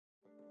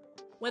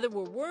whether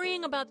we're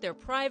worrying about their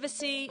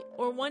privacy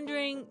or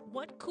wondering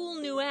what cool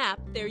new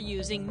app they're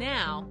using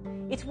now.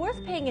 It's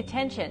worth paying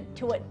attention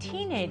to what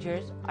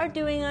teenagers are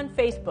doing on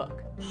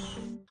Facebook.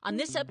 On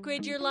this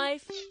Upgrade Your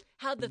Life,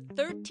 how the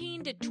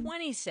 13 to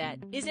 20 set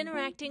is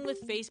interacting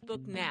with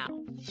Facebook now,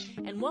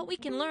 and what we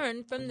can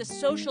learn from the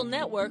social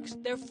networks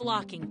they're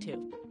flocking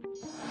to.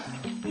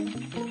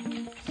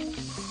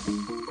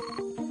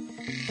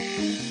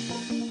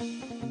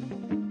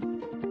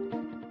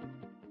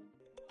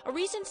 A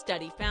recent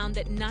study found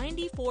that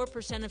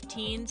 94% of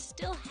teens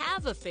still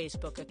have a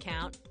Facebook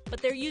account,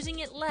 but they're using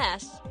it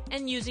less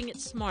and using it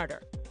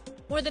smarter.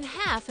 More than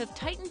half have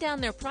tightened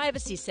down their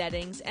privacy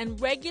settings and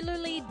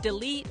regularly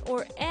delete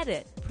or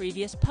edit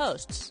previous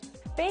posts.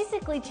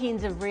 Basically,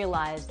 teens have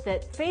realized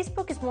that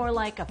Facebook is more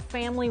like a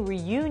family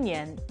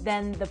reunion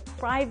than the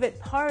private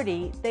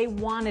party they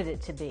wanted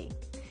it to be.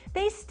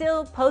 They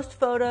still post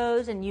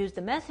photos and use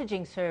the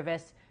messaging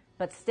service,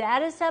 but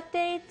status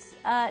updates,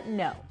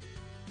 no.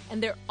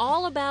 And they're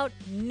all about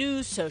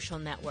new social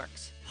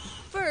networks.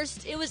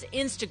 First, it was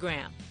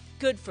Instagram,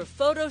 good for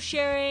photo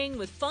sharing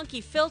with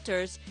funky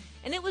filters,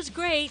 and it was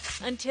great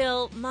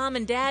until mom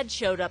and dad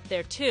showed up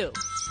there too.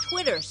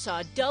 Twitter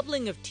saw a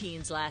doubling of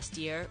teens last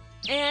year,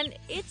 and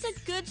it's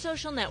a good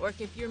social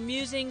network if your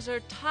musings are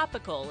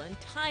topical and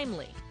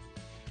timely.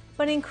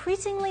 But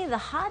increasingly, the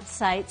hot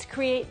sites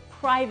create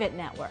private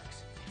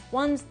networks,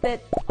 ones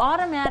that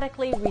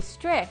automatically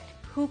restrict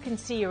who can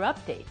see your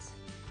updates.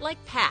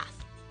 Like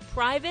Path,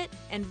 private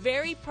and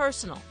very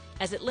personal,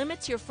 as it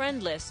limits your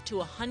friend list to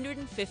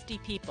 150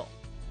 people.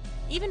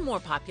 Even more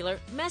popular,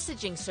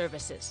 messaging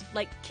services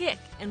like Kik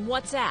and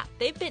WhatsApp.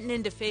 They've bitten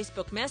into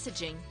Facebook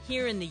messaging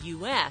here in the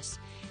U.S.,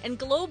 and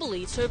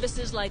globally,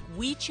 services like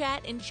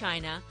WeChat in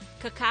China,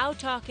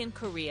 KakaoTalk in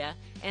Korea,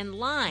 and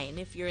Line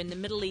if you're in the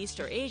Middle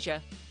East or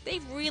Asia,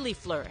 they've really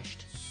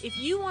flourished. If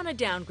you want to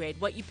downgrade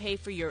what you pay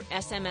for your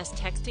SMS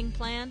texting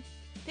plan,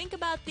 think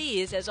about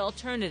these as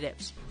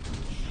alternatives.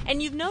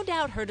 And you've no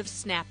doubt heard of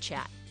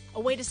Snapchat, a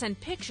way to send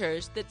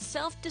pictures that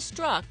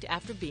self-destruct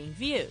after being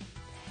viewed.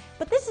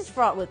 But this is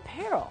fraught with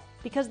peril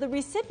because the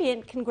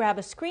recipient can grab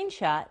a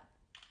screenshot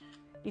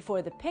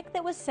before the pic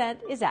that was sent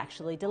is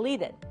actually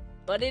deleted.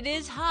 But it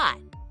is hot,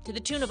 to the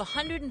tune of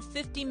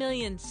 150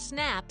 million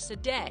snaps a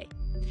day.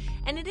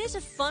 And it is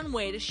a fun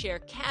way to share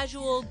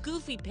casual,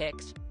 goofy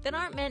pics that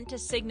aren't meant to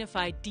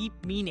signify deep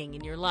meaning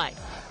in your life.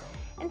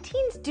 And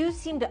teens do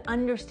seem to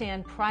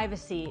understand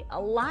privacy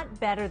a lot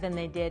better than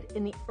they did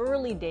in the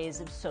early days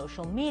of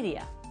social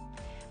media.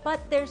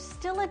 But there's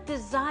still a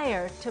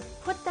desire to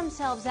put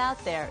themselves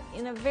out there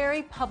in a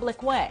very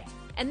public way.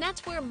 And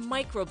that's where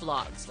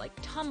microblogs like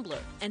Tumblr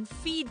and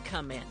Feed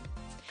come in.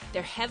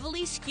 They're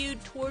heavily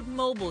skewed toward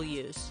mobile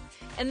use,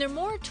 and they're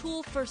more a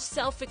tool for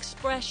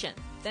self-expression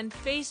than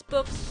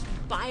Facebook's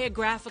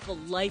biographical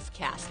life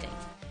casting,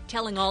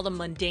 telling all the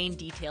mundane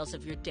details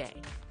of your day.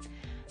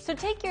 So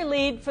take your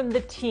lead from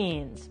the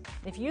teens.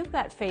 If you've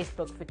got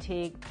Facebook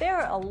fatigue, there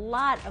are a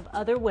lot of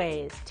other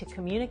ways to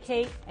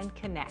communicate and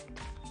connect.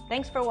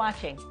 Thanks for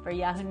watching. For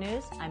Yahoo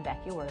News, I'm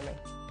Becky Worley.